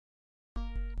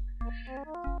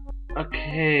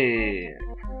Okay.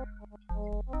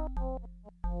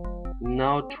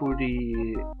 Now to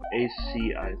the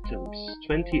AC items.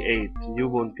 28, you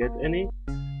won't get any.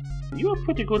 You are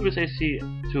pretty good with AC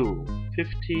too.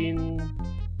 15,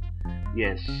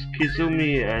 yes.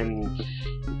 Kizumi and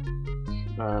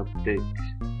Big.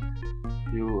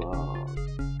 You are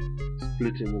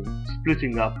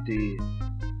splitting up the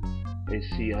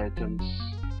AC items.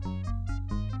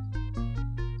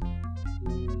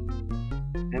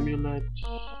 Amulet.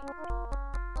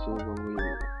 So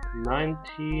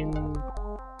 19.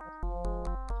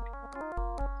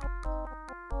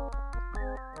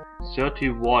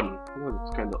 31. Oh,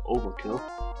 that's kind of overkill.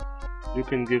 You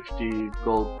can give the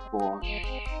gold Bosch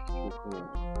to her.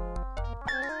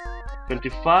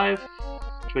 25,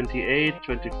 28,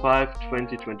 25,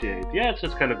 20, 28. Yeah,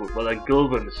 that's kind of good. Well, like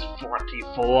Gilvin is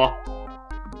 44.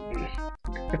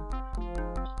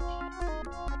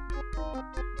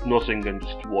 Nothing can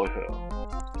destroy her.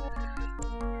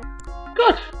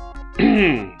 Good.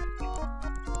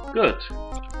 Good.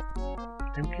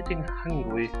 I'm getting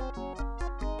hungry.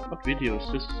 What video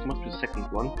is this? This must be the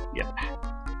second one. Yep.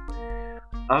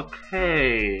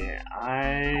 Okay,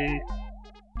 I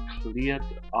cleared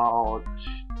out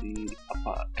the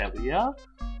upper area.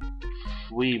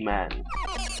 Free man.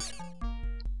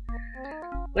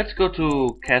 Let's go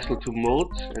to Castle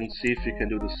Tumult and see if we can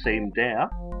do the same there.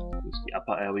 This is the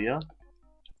upper area.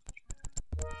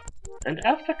 And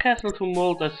after Castle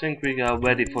Tumult, I think we are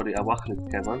ready for the Beetle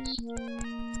Caverns.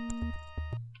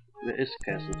 Where is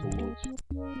Castle Tumult?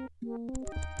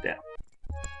 There.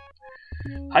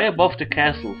 High above the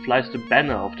castle flies the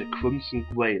banner of the Crimson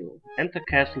Grail. Enter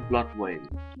Castle Bloodwayne.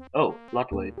 Oh,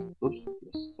 Bloodwayne. Oops,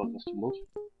 yes, what was Tumult?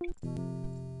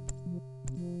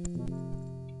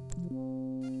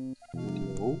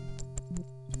 No.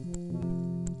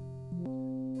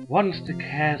 Once the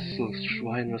castle's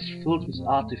shrine was filled with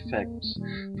artifacts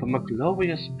from a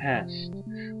glorious past,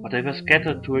 but they were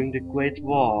scattered during the Great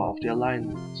War of the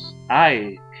Alignments.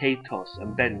 I, Katos,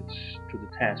 am bent to the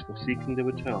task of seeking their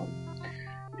return.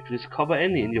 If you discover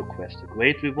any in your quest, a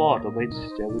great reward awaits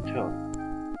their return.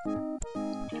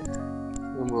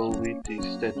 And we'll read the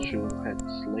statue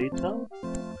heads later.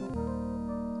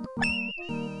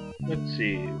 Let's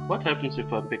see, what happens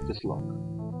if I pick this lock?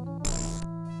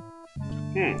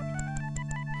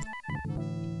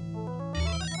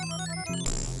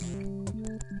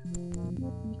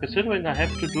 Considering I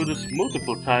have to do this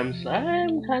multiple times,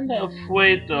 I'm kinda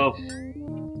afraid of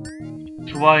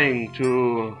trying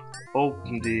to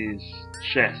open these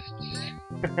chests.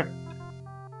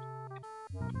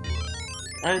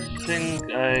 I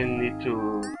think I need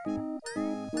to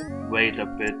wait a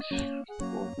bit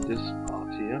for this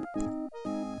part here.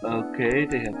 Okay,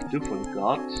 they have different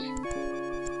gods.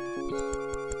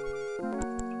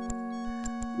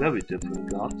 Very different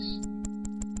gods.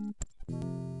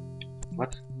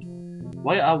 What?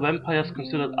 Why are vampires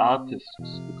considered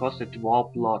artists? Because they draw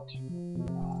blood.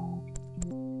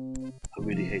 I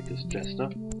really hate this jester.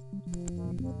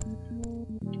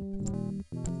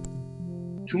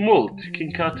 Tumult,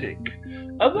 King Kartik.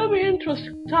 A very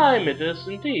interesting time it is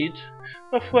indeed.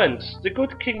 My friends, the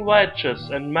good King Righteous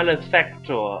and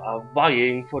Malefactor are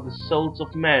vying for the souls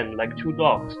of men like two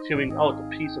dogs tearing out a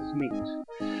piece of meat.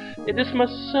 It is my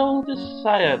sole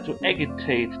desire to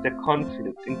agitate their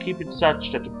conflict and keep it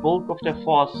such that the bulk of their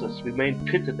forces remain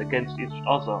pitted against each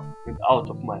other and out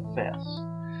of my affairs.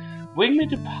 Bring me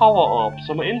the power orb,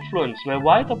 so my influence may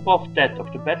right above that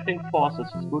of the battling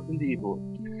forces of good and evil.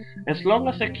 As long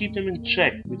as I keep them in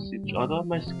check with each other,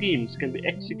 my schemes can be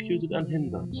executed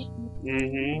unhindered.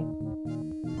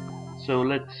 So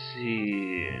let's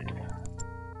see.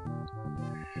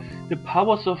 The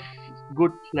powers of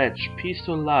good pledge peace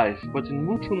to life, but in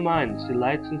mutual minds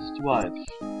delights and strive.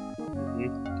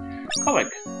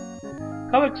 Correct.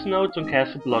 Correct's notes on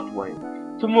Castle Bloodwayne.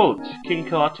 Tumult, King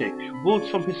Kartik, rules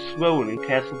from his throne in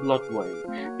Castle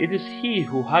Bloodwayne. It is he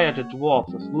who hired the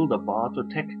dwarf of Wilderbar to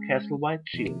attack Castle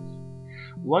Whiteshield.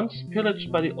 Once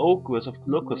pillaged by the ogres of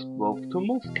Locust Grove,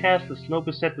 Tumult's castle is now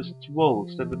beset with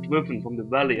trolls that were driven from the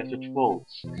Valley of the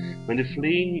Trolls, when the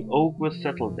fleeing ogres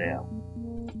settled there.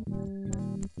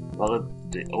 Well, if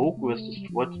the ogres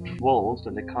destroyed the trolls,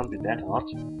 then they can't be that hard.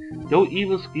 Though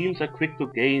evil schemes are quick to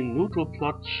gain, neutral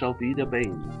plots shall be their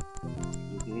bane.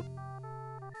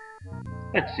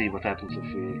 Let's see what happens if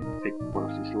we pick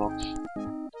one of these locks.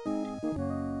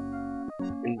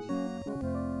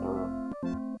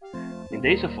 In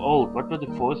days of old, what were the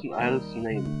Frozen Isles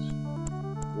named?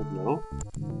 I don't know.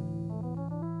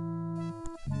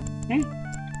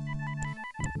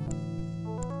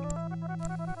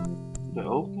 I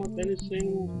open up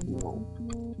anything? No.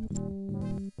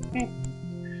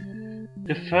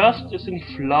 The first is in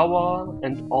flower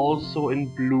and also in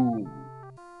bloom.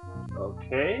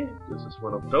 Okay, this is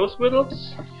one of those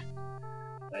riddles.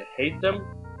 I hate them.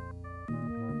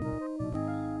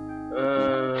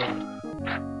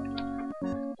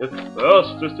 The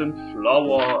first is in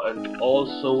flower and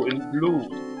also in bloom.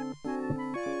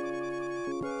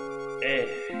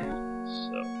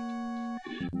 So,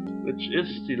 which is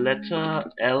the letter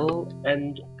L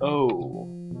and O.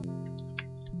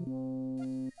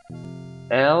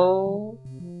 L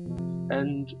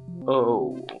and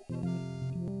O.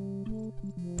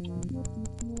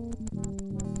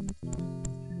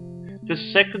 The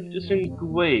second is in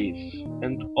grave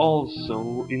and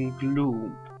also in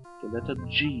gloom. The letter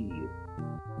G.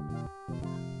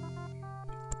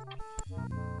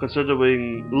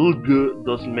 Considering ULG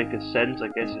doesn't make a sense, I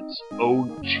guess it's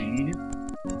OG.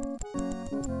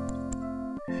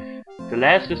 The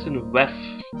last is in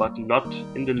WEF, but not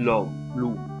in the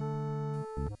bloom.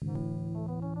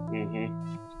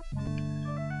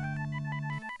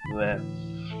 WEF.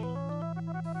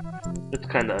 That's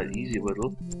kinda an easy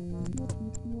riddle.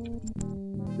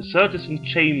 The third is in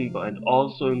chamber and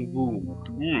also in womb.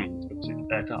 It's in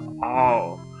letter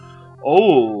R.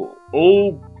 Oh,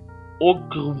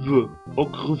 ogre.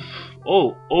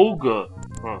 Oh, ogre.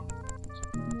 Huh.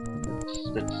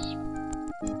 That's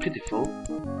pitiful.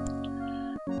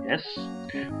 Yes.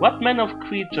 What man of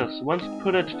creatures once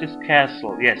pillaged this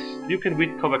castle? Yes, you can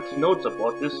read correct notes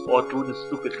about this or do the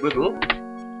stupid riddle.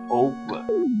 Ogre.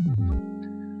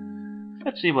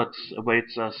 Let's see what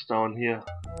awaits us down here.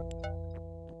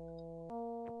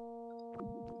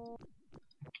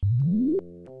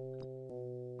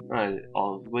 I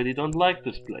already don't like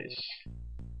this place.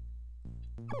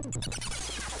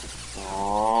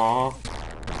 Aww.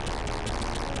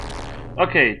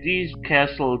 Okay, these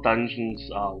castle dungeons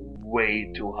are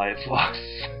way too high for us.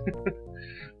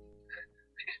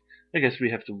 I guess we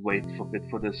have to wait for a bit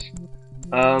for this.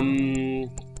 Can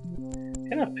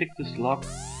I pick this lock?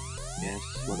 Yes,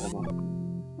 whatever.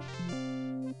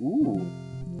 Ooh.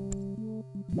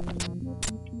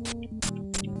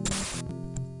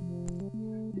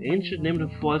 The ancient name of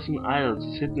the Frozen Isles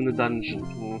is hidden in the dungeon.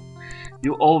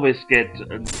 You always get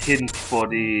a hint for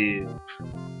the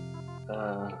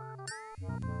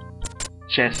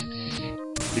chests,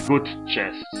 the good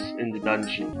chests in the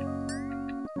dungeon.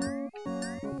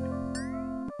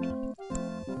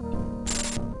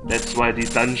 That's why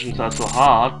these dungeons are so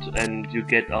hard, and you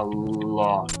get a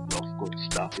lot of good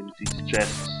stuff in these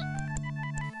chests.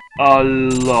 A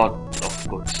lot of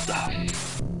good stuff.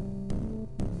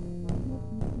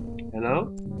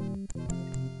 Hello?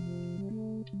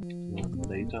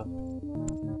 Later.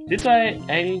 Did I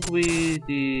angry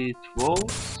the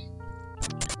trolls?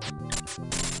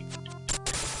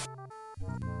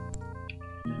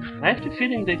 I have the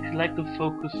feeling they like to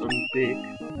focus on big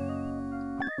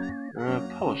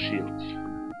power shields.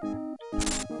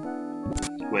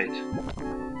 Wait.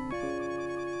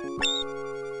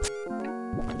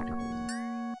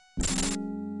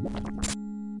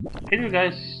 Can you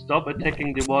guys stop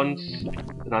attacking the ones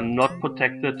that are not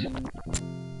protected?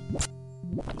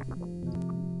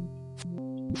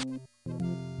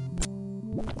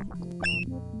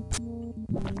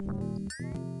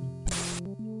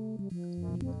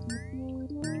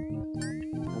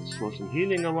 Let's throw some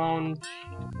healing around.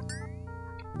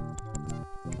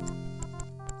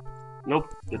 Nope,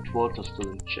 the trolls are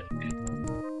still in check.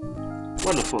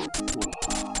 Wonderful.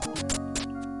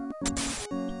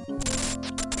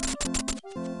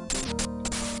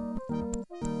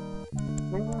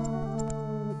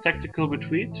 Tactical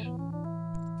retreat.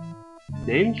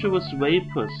 Dangerous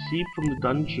vapors seep from the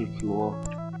dungeon floor.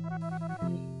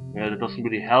 Yeah, that doesn't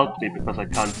really help me because I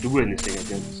can't do anything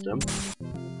against them.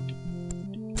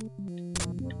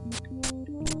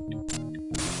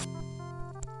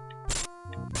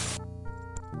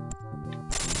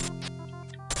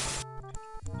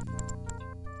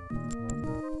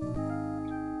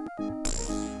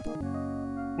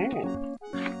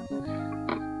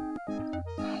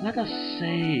 Let us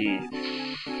save.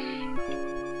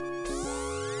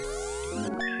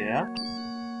 Yeah.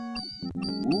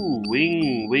 Ooh,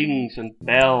 wings and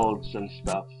bells and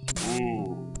stuff.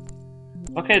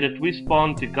 Okay, that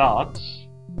respawned the guards.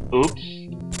 Oops.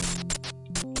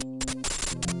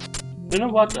 You know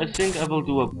what? I think I will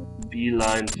do a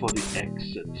beeline for the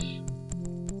exit.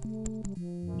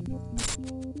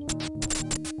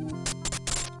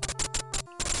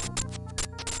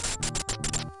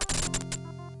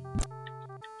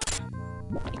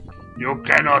 You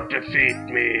cannot defeat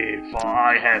me, for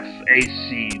I have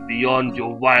AC beyond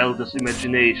your wildest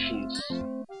imaginations.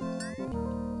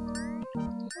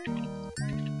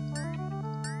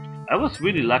 I was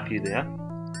really lucky there.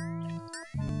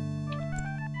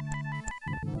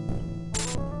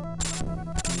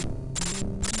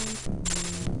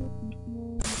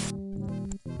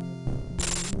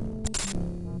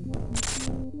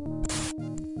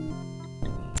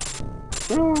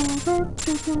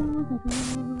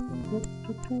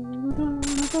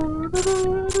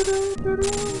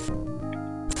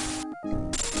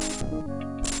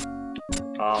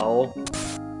 Ow.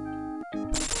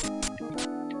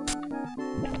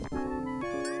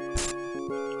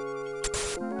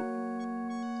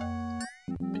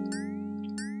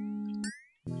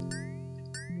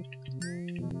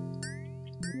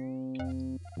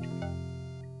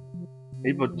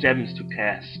 Maybe what gems to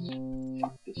cast.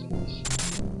 Fuck this noise.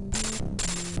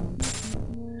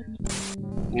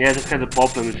 Yeah, that's kind of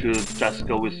problem if you just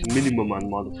go with minimum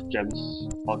amount of gems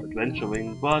out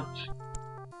adventuring, but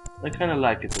I kinda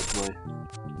like it that way.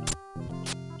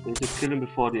 Need to kill him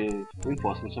before the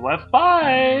reinforcements survive.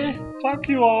 Bye! Fuck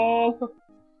you all!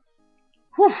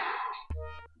 Whew.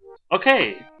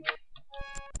 Okay.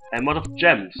 I'm out of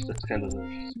gems. That's kind of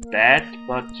bad,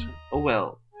 but oh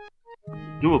well.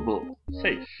 Doable.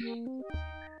 Safe.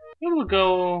 We will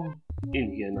go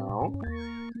in here now.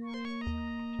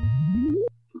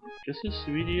 This is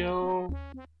video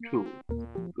 2.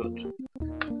 Good.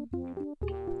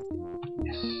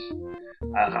 Yes.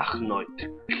 Arachnoid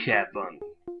Cavern.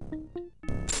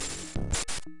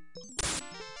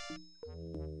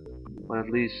 Or at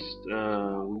least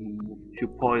Q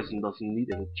Poison doesn't need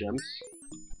any gems.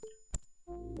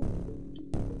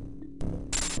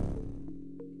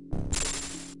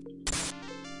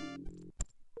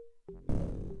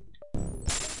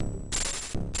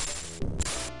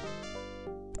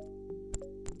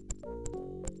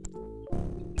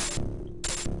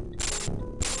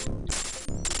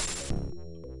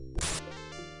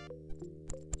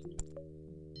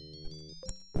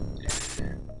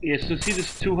 Yes, you see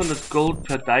this 200 gold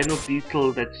per dino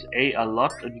beetle, that's A, a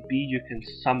lot, and B, you can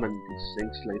summon these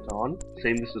things later on.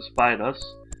 Same with the spiders.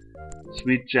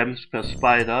 3 gems per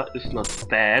spider is not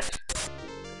bad.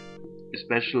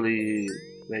 Especially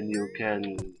when you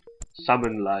can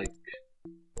summon like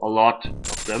a lot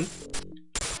of them.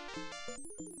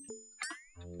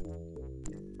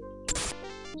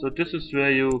 So this is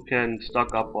where you can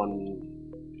stock up on,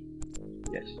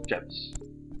 yes, gems.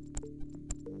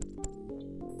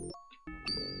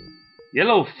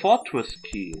 Yellow fortress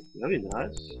key, very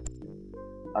nice.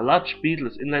 A large beetle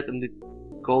is inlaid in the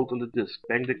gold on the disc.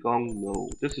 Bang the gong, no.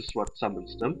 This is what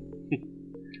summons them.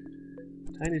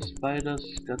 Tiny spiders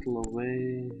scuttle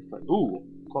away. Ooh,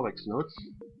 Covex notes.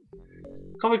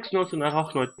 Covex notes in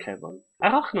Arachnoid Cavern.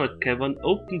 Arachnoid Cavern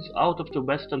opens out of the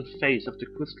western face of the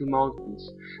Crystal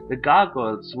Mountains. The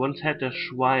gargoyles once had their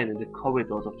shrine in the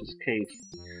corridors of this cave,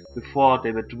 before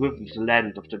they were driven to the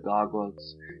land of the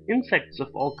gargoyles. Insects of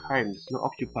all kinds now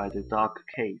occupy the dark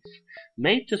cave.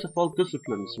 Mages of all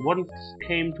disciplines once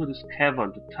came to this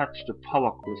cavern to touch the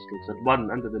power crystals that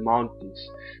run under the mountains.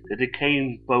 The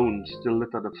decaying bones still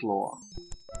litter the floor.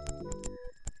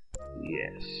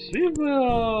 Yes,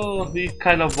 we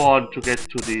kind of want to get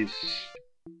to these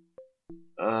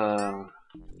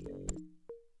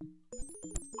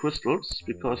crystals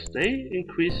because they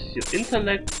increase your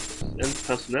intellect and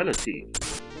personality.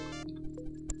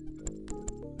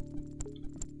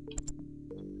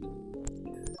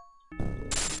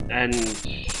 And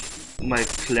my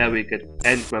cleric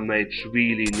and my mage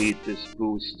really need this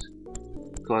boost,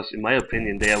 because in my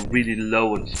opinion they are really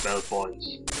low on spell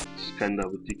points. It's kinda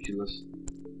ridiculous.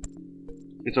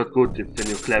 It's not good if then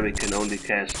your cleric can only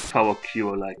cast Power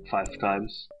Cure like 5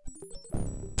 times.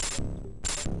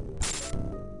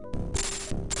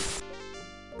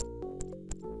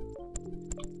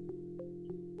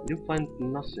 You find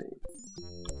nothing.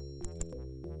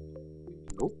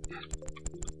 Nope.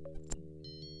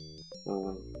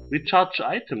 Recharge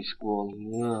item scroll.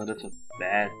 That's not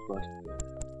bad, but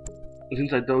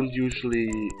since I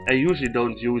usually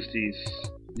don't use these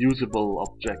usable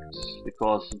objects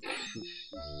because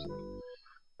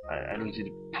I don't see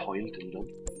the point in them.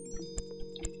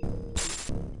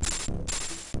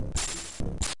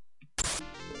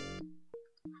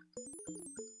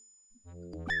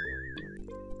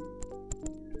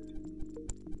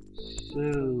 So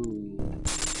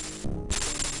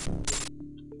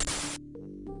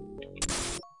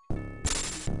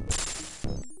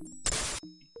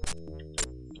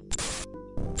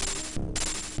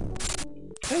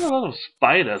there's a lot of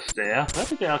spiders there. Where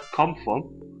did they come from?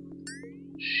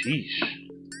 Sheesh.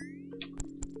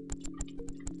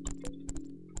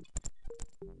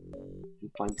 You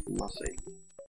find nothing.